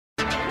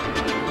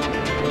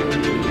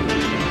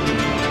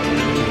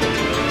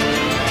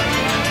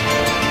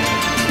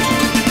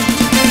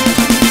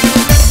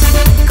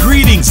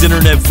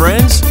Greetings, Internet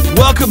friends.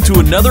 Welcome to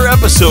another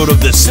episode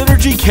of the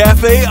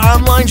SynergyCafe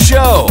online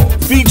show,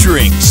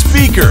 featuring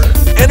speaker,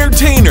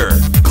 entertainer,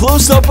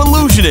 close-up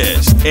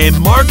illusionist, and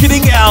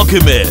marketing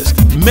alchemist,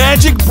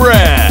 Magic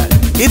Brad.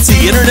 It's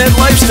the Internet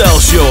lifestyle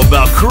show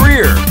about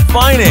career,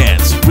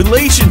 finance,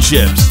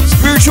 relationships,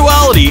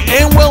 spirituality,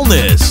 and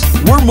wellness.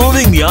 We're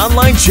moving the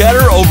online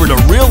chatter over to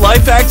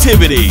real-life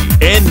activity.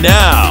 And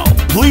now,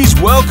 please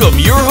welcome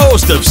your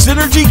host of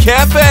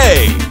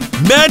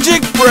SynergyCafe,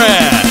 Magic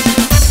Brad.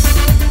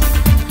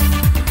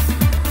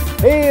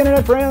 Hey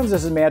Internet friends,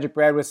 this is Magic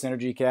Brad with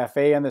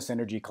SynergyCafe and the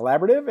Synergy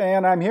Collaborative,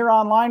 and I'm here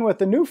online with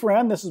a new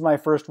friend. This is my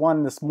first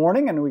one this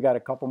morning, and we got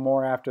a couple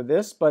more after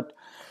this, but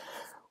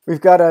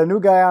we've got a new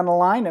guy on the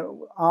line.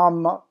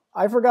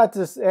 I forgot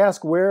to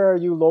ask, where are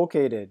you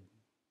located?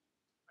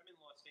 I'm in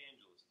Los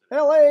Angeles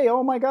LA, today.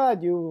 oh my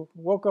God, you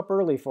woke up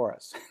early for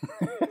us.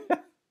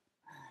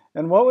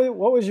 And what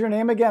was your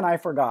name again? I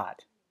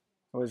forgot.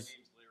 It was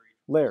My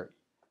name's Larry.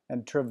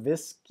 And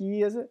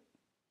Twersky, is it?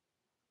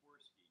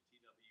 Twersky,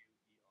 Twersky.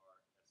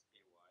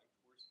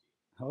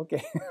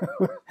 Okay.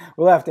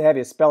 We'll have to have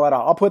you spell it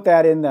out. I'll put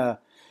that in the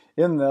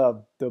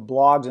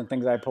blogs and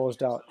things I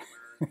post out.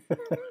 Something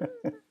with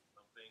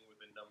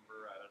a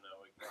number, I don't know.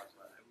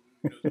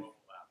 Who knows what will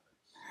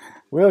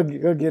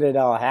happen. We'll get it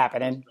all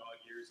happening. Dog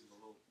ears and the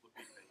little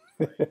flippy things,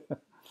 right? Like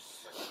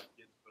my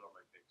kids put on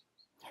my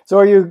pictures. So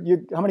are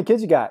you how many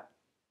kids you got?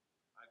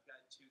 I've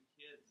got 2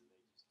 kids, and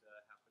they just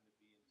happen to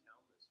be in town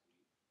this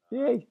week.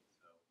 Yay.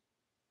 So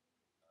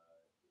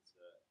it's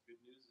good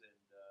news and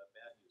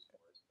bad news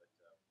for us. But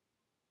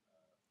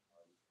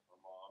our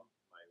mom,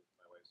 my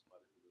wife's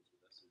mother, who lives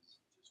with us,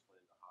 just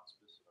went into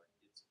hospice, and our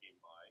kids came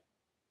by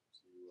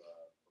from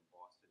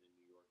Boston and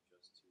New York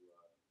just to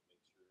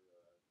make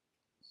sure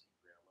to see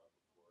Grandma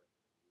before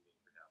anything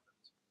major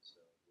happens.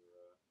 So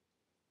we're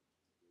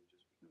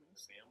just becoming a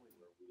family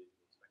where we didn't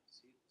expect to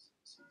see this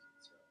season.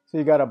 So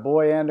you got a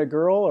boy and a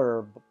girl,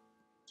 or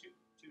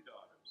Two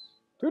daughters.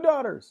 2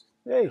 daughters?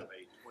 I Yay. have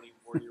a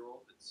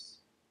 24-year-old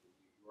that's in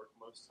New York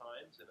most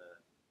times, and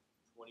a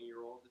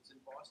 20-year-old that's in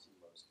Boston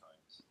most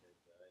times.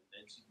 And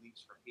then she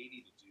leaves for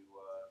Haiti to do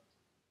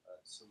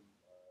some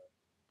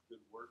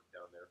good work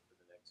down there for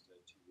the next 2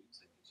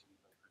 weeks. I think she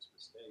leaves on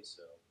Christmas Day,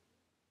 so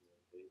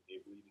they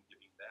believe in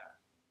giving back.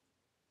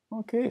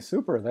 Okay,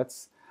 super.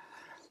 That's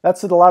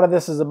what a lot of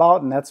this is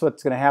about, and that's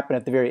what's going to happen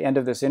at the very end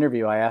of this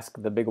interview. I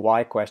ask the big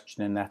why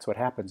question, and that's what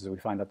happens is we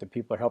find out that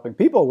people are helping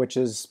people, which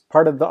is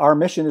part of our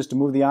mission, is to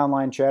move the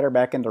online chatter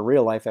back into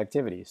real life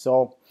activity.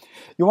 So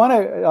you want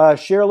to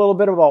share a little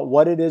bit about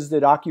what it is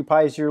that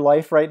occupies your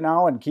life right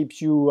now and keeps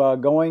you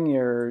going,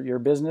 your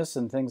business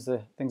and things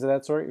of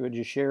that sort? Would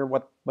you share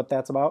what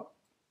that's about?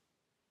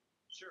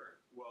 Sure.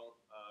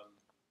 Well,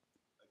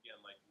 again,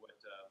 like what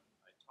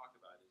I talk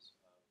about is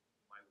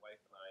my wife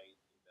and I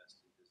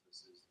invest in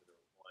businesses that are,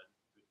 1,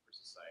 good for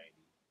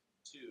society,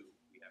 2,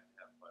 we have to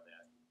have fun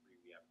at, and 3,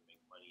 we have to make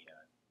money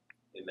at,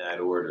 in that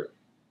order.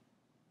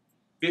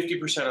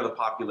 50% of the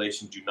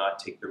population do not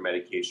take their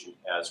medication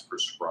as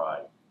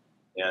prescribed,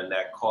 and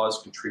that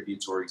cause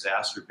contributes or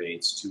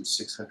exacerbates to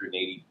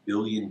 $680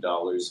 billion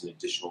in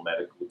additional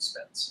medical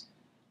expense.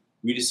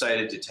 We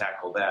decided to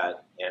tackle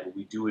that, and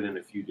we do it in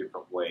a few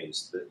different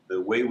ways.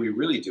 The way we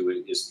really do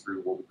it is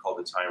through what we call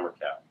the timer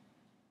cap.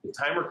 The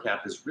timer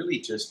cap is really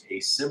just a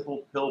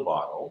simple pill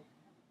bottle.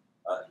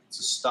 It's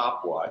a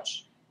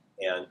stopwatch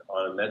and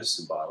on a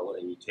medicine bottle,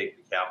 and you take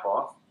the cap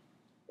off,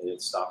 and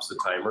it stops the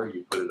timer.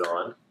 You put it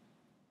on,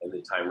 and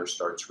the timer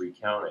starts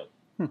recounting.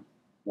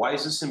 Why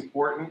is this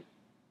important?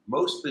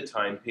 Most of the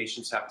time,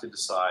 patients have to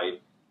decide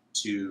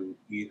to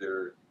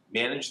either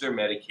manage their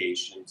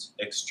medications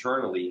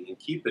externally and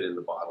keep it in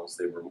the bottles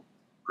they were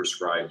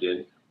prescribed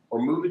in,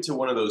 or move it to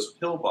one of those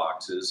pill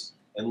boxes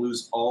and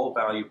lose all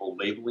valuable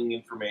labeling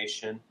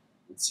information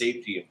and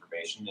safety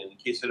information. And in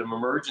case of an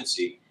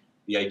emergency,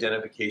 the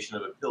identification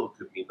of a pill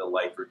could mean the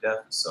life or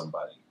death of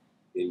somebody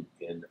in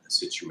a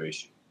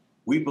situation.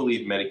 We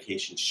believe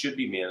medications should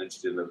be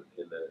managed in the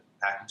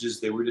packages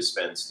they were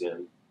dispensed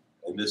in,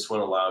 and this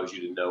one allows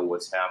you to know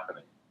what's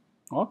happening.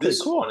 Okay,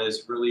 This cool. one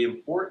is really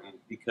important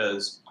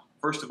because,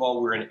 first of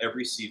all, we're in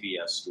every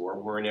CVS store.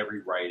 We're in every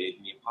Rite Aid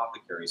in the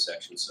apothecary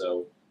section.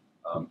 So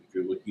if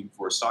you're looking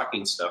for a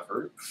stocking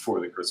stuffer for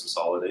the Christmas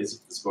holidays,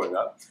 if it's going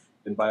up,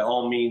 then by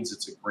all means,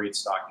 it's a great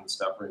stocking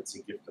stuffer. It's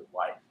a gift of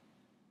life.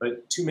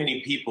 But too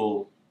many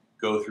people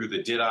go through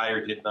the did I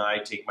or didn't I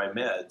take my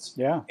meds?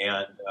 Yeah.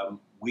 And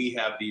we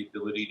have the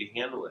ability to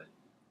handle it.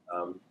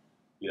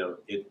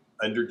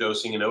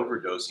 Underdosing and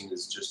overdosing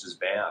is just as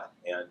bad.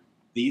 And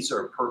these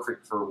are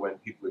perfect for when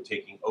people are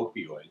taking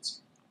opioids.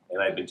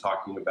 And I've been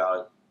talking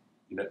about,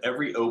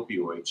 every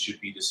opioid should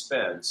be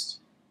dispensed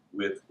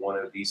with one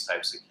of these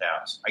types of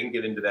caps. I can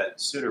get into that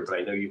sooner, but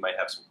I know you might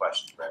have some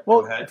questions, right?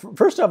 Well, Go ahead.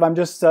 first off, I'm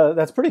just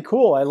that's pretty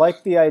cool. I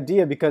like the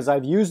idea because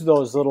I've used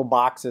those little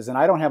boxes, and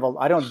I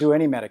don't do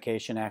any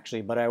medication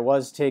actually, but I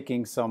was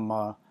taking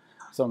some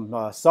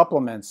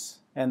supplements,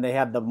 and they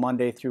had the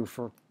Monday through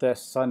for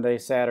this Sunday,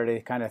 Saturday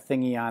kind of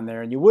thingy on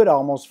there, and you would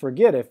almost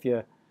forget if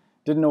you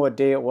didn't know what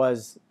day it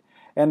was.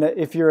 And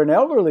if you're an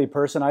elderly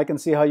person, I can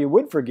see how you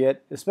would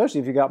forget, especially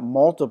if you got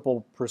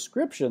multiple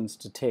prescriptions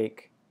to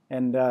take.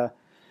 And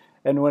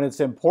when it's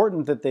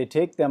important that they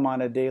take them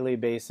on a daily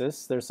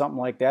basis, there's something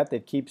like that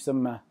that keeps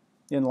them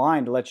in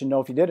line to let you know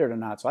if you did it or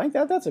not. So I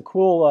think that's a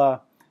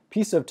cool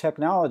piece of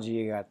technology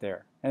you got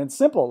there. And it's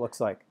simple, it looks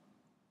like.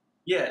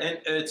 Yeah, and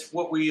it's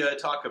what we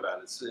talk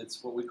about. It's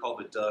what we call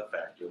the duh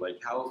factor. Like,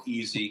 how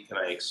easy can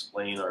I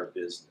explain our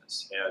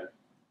business? And,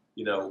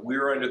 you know,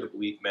 we're under the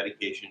belief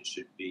medication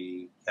should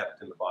be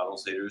kept in the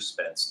bottles they are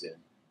dispensed in.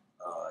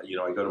 You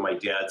know, I go to my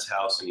dad's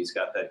house and he's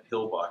got that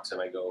pill box,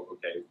 and I go,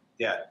 okay,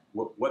 Dad,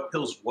 what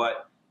pills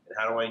what? And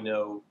how do I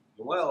know?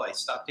 Well, I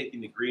stopped taking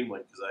the green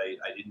one because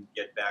I didn't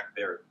get back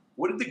there.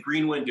 What did the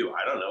green one do?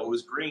 I don't know. It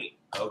was green.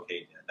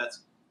 Okay, Dad,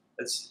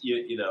 that's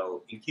you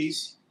know, in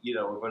case, you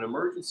know, of an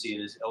emergency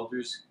and his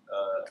elders,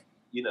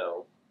 you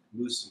know,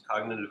 lose some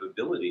cognitive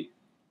ability,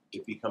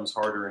 it becomes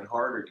harder and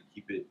harder to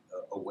keep it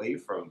away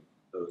from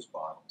those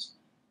bottles.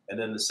 And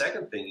then the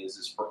second thing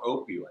is for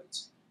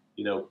opioids.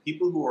 You know,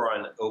 people who are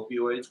on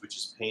opioids, which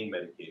is pain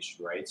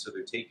medication, right? So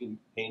they're taking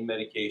pain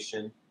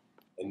medication,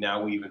 and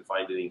now we even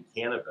find it in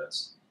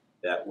cannabis,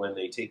 that when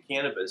they take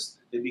cannabis,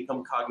 they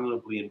become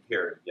cognitively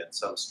impaired. Again,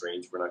 some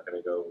strains, we're not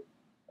going to go,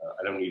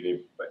 I don't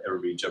need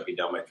everybody jumping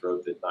down my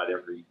throat that not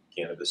every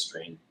cannabis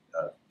strain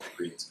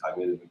creates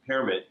cognitive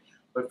impairment.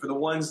 But for the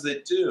ones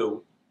that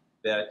do,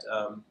 that,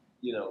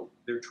 you know,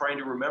 they're trying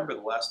to remember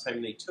the last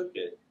time they took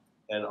it.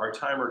 And our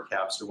timer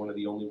caps are one of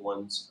the only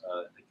ones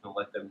that can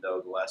let them know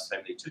the last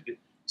time they took it,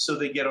 so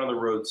they get on the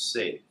road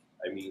safe.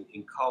 I mean,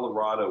 in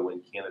Colorado,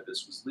 when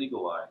cannabis was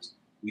legalized,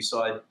 we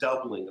saw a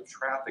doubling of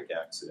traffic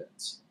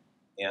accidents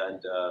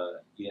and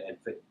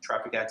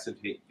traffic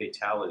accident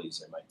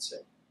fatalities, I might say.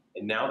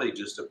 And now they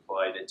just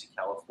applied it to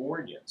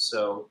California.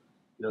 So,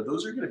 you know,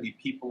 those are going to be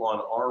people on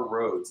our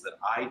roads that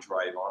I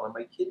drive on and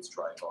my kids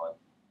drive on.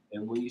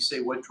 And when you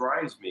say what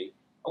drives me,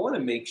 I want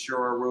to make sure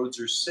our roads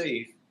are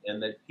safe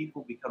and that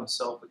people become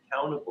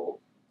self-accountable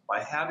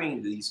by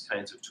having these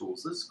kinds of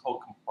tools. This is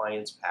called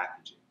compliance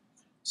packaging.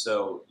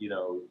 So, you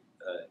know,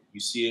 you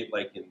see it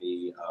like in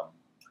the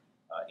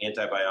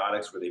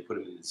antibiotics where they put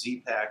them in the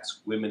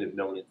Z-Packs. Women have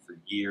known it for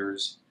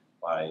years.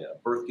 By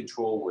birth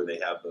control, where they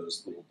have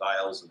those little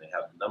dials and they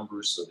have the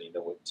numbers so they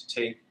know what to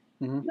take.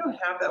 Mm-hmm. You don't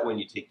have that when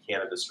you take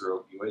cannabis or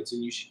opioids,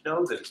 and you should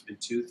know that it's been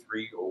 2,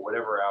 3, or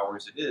whatever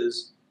hours it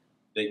is,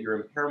 that your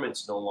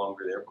impairment's no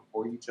longer there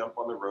before you jump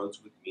on the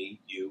roads with me,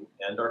 you,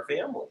 and our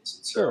families.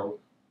 And so,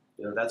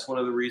 you know, that's one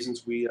of the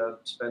reasons we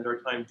spend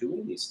our time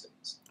doing these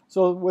things.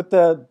 So with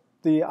the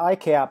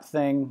ICAP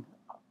thing,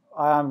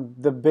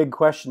 the big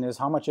question is,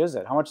 how much is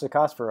it? How much does it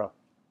cost for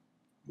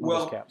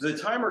well, the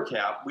timer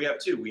cap, we have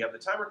two. We have the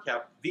timer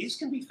cap. These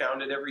can be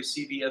found at every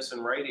CVS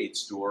and Rite Aid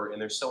store, and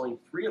they're selling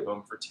 3 of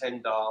them for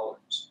 $10.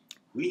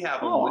 We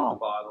have them with the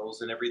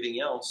bottles and everything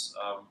else,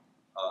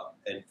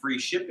 and free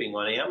shipping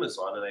on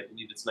Amazon, and I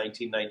believe it's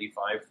 $19.95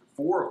 for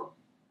 4 of them.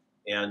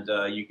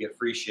 And you get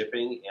free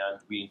shipping, and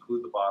we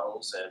include the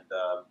bottles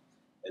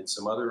and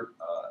some other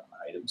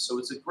items. So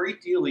it's a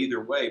great deal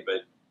either way.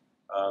 But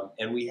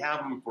and we have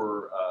them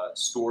for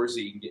stores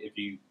that you can get if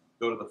you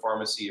go to the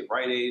pharmacy at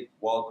Rite Aid,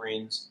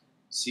 Walgreens,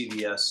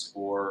 CVS,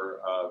 or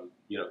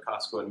you know,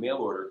 Costco and mail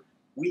order.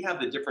 We have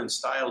the different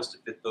styles to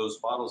fit those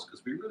bottles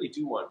because we really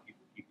do want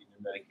people keeping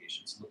their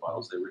medications in the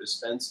bottles they were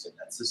dispensed in.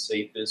 That's the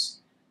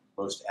safest,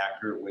 most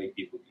accurate way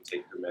people can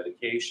take their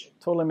medication.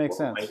 Totally makes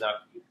sense.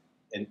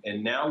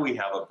 And now we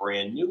have a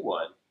brand new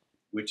one,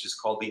 which is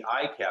called the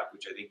iCap,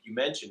 which I think you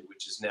mentioned,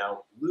 which is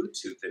now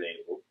Bluetooth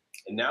enabled.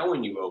 And now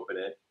when you open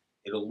it,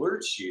 it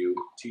alerts you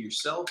to your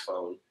cell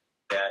phone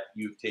that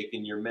you've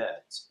taken your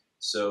meds.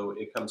 So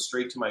it comes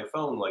straight to my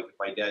phone, like if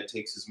my dad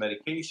takes his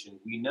medication,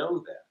 we know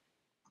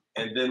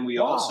that. And then we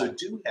also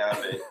do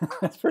have it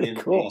in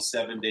the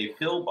 7-day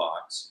pill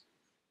box,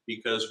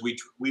 because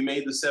we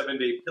made the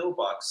 7-day pill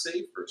box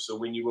safer. So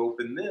when you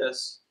open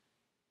this,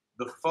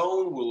 the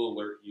phone will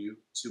alert you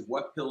to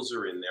what pills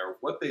are in there,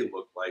 what they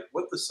look like,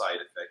 what the side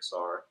effects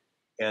are.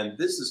 And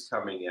this is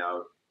coming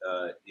out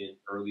in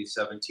early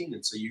 17.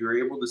 And so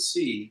you're able to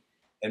see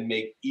and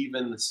make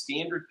even the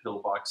standard pill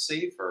box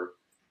safer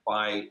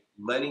by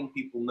letting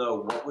people know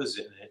what was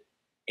in it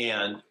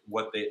and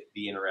what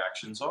the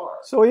interactions are.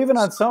 So even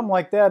on something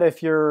like that,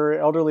 if your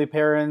elderly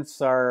parents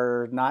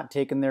are not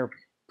taking their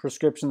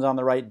prescriptions on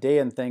the right day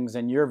and things,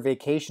 and you're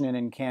vacationing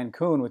in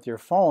Cancun with your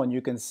phone,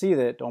 you can see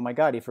that, oh my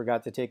God, he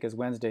forgot to take his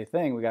Wednesday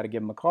thing. We got to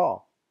give him a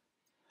call.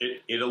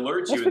 It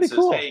alerts you and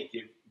says, hey,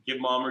 give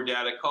mom or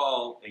dad a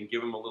call and give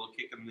them a little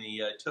kick in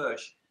the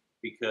tush.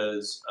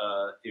 Because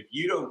if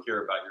you don't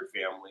care about your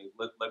family,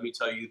 let me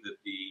tell you that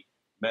the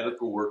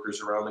medical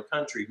workers around the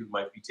country who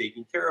might be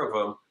taking care of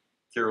them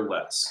care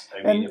less.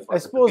 I mean, if the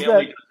family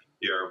doesn't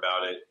care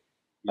about it,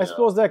 I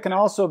suppose that can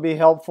also be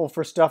helpful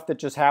for stuff that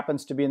just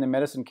happens to be in the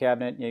medicine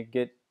cabinet. You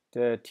get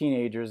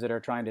teenagers that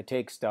are trying to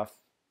take stuff.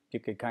 You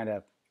could kind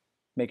of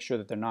make sure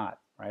that they're not,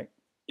 right?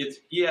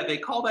 They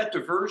call that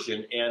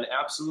diversion, and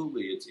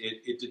absolutely,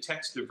 it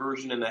detects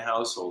diversion in the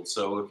household.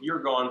 So if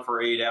you're gone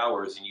for 8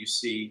 hours and you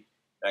see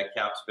that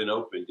cap's been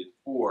opened in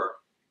 4,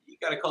 you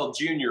got to call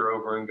Junior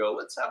over and go,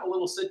 let's have a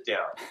little sit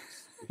down.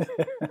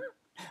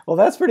 Well,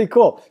 that's pretty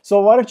cool.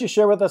 So why don't you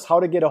share with us how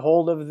to get a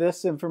hold of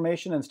this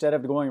information instead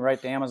of going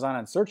right to Amazon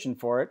and searching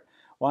for it?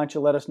 Why don't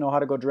you let us know how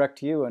to go direct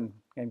to you and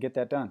get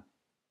that done?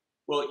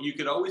 Well, you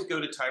could always go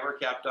to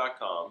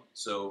timercap.com,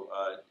 so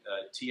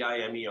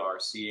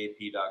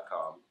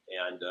timercap.com,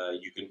 and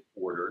you can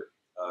order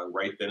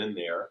right then and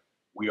there.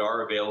 We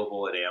are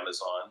available at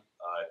Amazon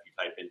if you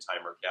type in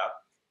TimerCap.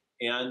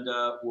 And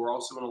we're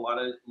also in a lot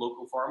of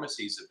local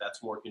pharmacies if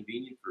that's more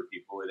convenient for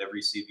people, at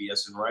every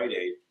CVS and Rite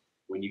Aid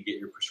when you get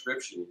your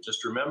prescription.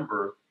 Just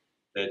remember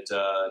that,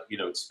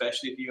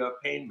 especially if you have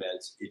pain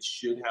meds, it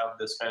should have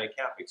this kind of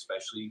cap,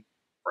 especially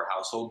for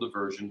household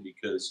diversion,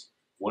 because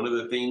one of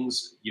the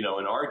things, in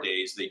our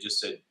days, they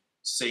just said,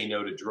 say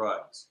no to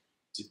drugs.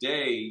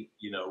 Today,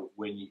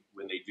 when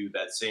they do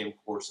that same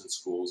course in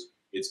schools,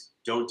 it's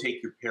don't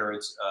take your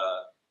parents'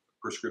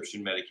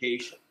 prescription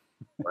medication,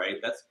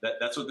 right?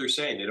 That's what they're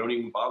saying. They don't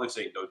even bother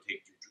saying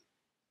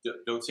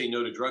don't say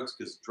no to drugs,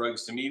 because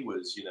drugs to me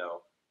was,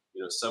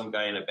 some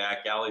guy in a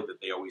back alley that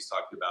they always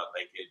talked about,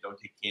 like, hey, don't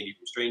take candy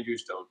from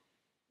strangers, don't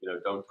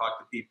talk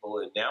to people.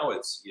 And now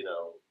it's,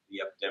 the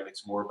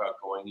epidemic's more about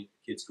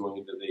kids going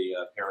into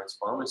the parents'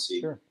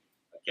 pharmacy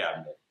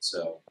cabinet.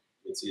 So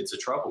it's a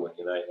troubling,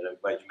 and I'm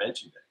glad you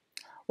mentioned it.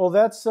 Well,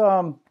 that's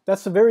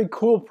a very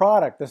cool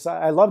product.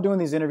 I love doing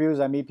these interviews.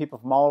 I meet people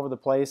from all over the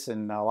place,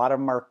 and a lot of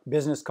them are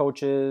business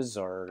coaches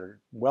or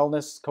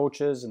wellness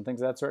coaches and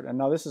things of that sort. And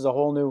now this is a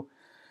whole new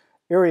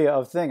area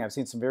of thing. I've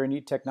seen some very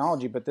neat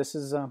technology, but this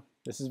is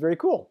very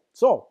cool.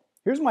 So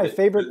here's my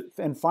favorite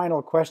and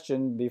final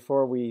question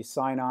before we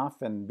sign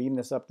off and beam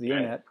this up to the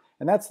internet,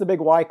 and that's the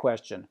big why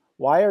question.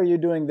 Why are you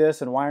doing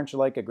this, and why aren't you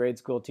like a grade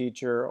school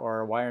teacher,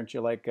 or why aren't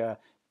you like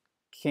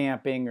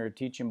camping or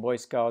teaching Boy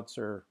Scouts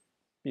or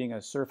being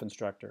a surf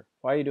instructor?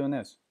 Why are you doing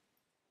this?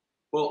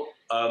 Well,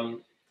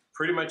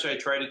 pretty much I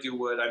try to do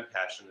what I'm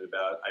passionate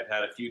about. I've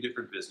had a few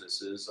different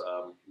businesses.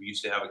 We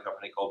used to have a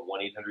company called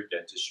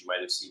 1-800-DENTIST. You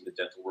might have seen the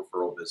dental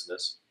referral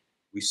business.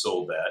 We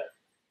sold that.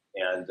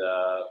 And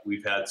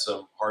we've had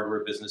some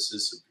hardware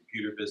businesses, some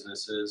computer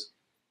businesses.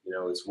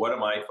 It's what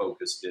am I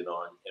focused in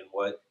on, and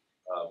what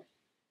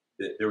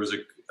there was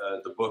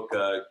the book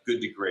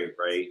Good to Great,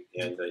 right?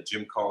 And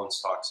Jim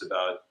Collins talks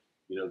about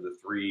the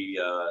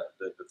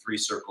three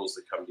circles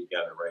that come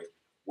together, right?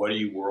 What are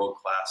you world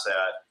class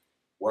at?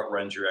 What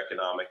runs your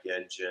economic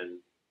engine?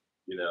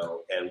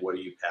 And what are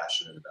you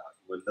passionate about?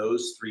 When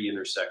those three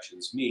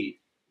intersections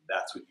meet,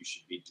 that's what you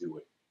should be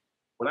doing.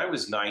 When I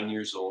was 9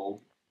 years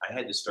old, I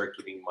had to start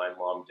giving my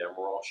mom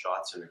Demerol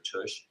shots in her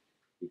tush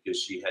because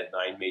she had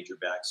 9 major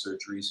back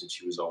surgeries and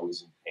she was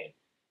always in pain.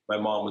 My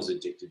mom was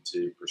addicted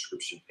to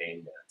prescription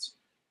pain meds.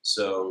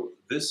 So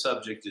this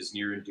subject is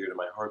near and dear to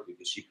my heart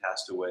because she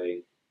passed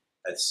away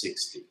at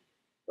 60.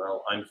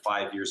 Well, I'm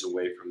 5 years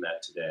away from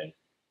that today.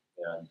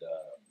 And,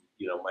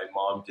 my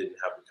mom didn't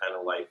have the kind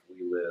of life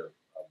we live.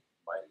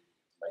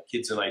 My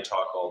kids and I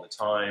talk all the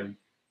time.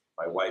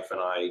 My wife and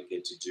I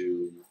get to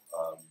do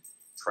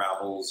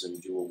travels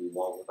and do what we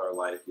want with our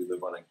life. We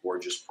live on a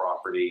gorgeous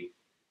property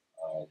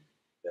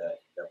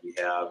that we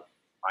have.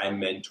 I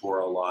mentor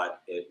a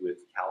lot with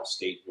Cal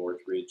State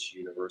Northridge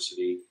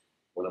University.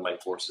 One of my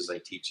courses I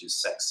teach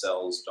is sex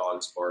sells,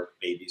 dogs bark,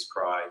 babies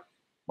cry,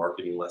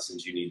 marketing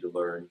lessons you need to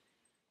learn.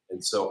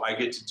 And so I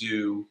get to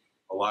do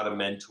a lot of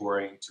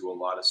mentoring to a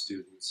lot of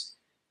students.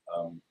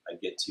 I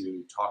get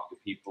to talk to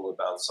people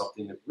about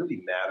something that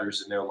really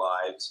matters in their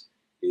lives,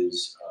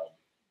 is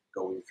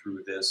going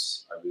through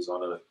this. I was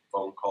on a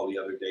phone call the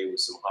other day with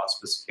some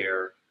hospice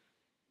care,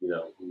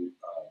 who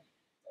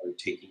are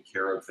taking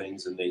care of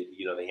things, and they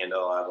hand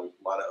out a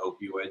lot of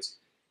opioids.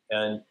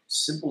 And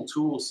simple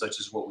tools such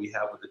as what we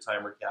have with the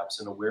timer caps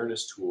and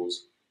awareness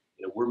tools,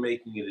 we're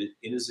making it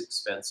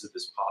inexpensive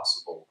as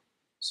possible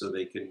so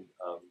they can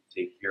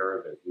take care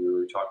of it. We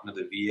were talking to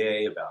the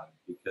VA about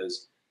it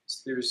because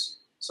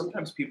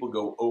sometimes people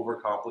go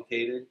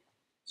overcomplicated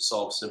to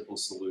solve simple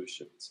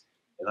solutions.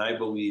 And I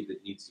believe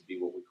it needs to be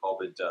what we call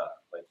the duh.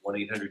 Like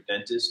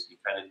 1-800-DENTIST, you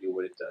kind of knew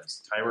what it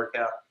does. Timer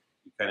cap,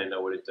 you kind of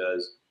know what it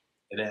does.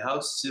 And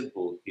how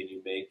simple can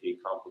you make a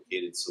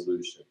complicated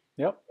solution?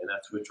 Yep. And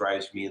that's what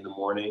drives me in the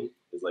morning,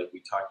 is like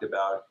we talked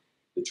about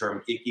the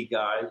term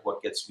ikigai,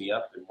 what gets me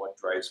up and what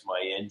drives my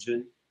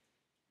engine.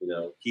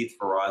 Keith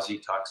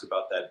Ferrazzi talks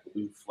about that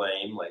blue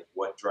flame, like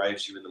what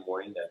drives you in the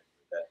morning, that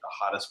the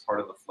hottest part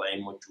of the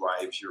flame, what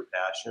drives your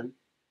passion.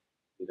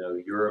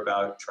 You're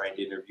about trying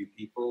to interview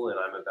people, and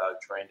I'm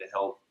about trying to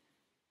help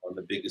on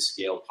the biggest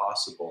scale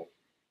possible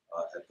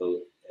at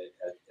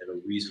a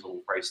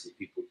reasonable price that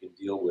people can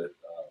deal with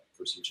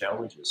for some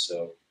challenges.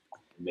 So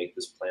make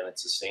this planet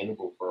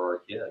sustainable for our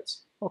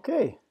kids.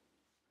 Okay.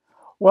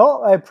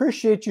 Well, I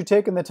appreciate you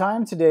taking the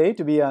time today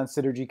to be on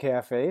Synergy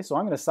Cafe. So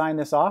I'm going to sign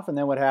this off, and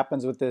then what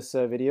happens with this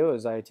video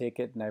is I take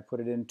it and I put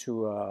it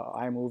into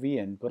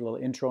iMovie and put a little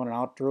intro and an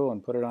outro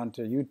and put it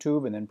onto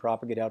YouTube and then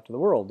propagate out to the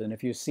world. And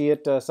if you see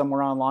it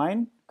somewhere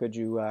online, could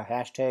you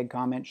hashtag,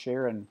 comment,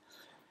 share, and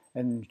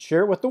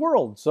share it with the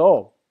world.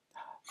 So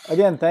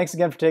again, thanks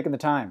again for taking the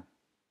time.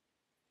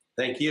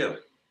 Thank you.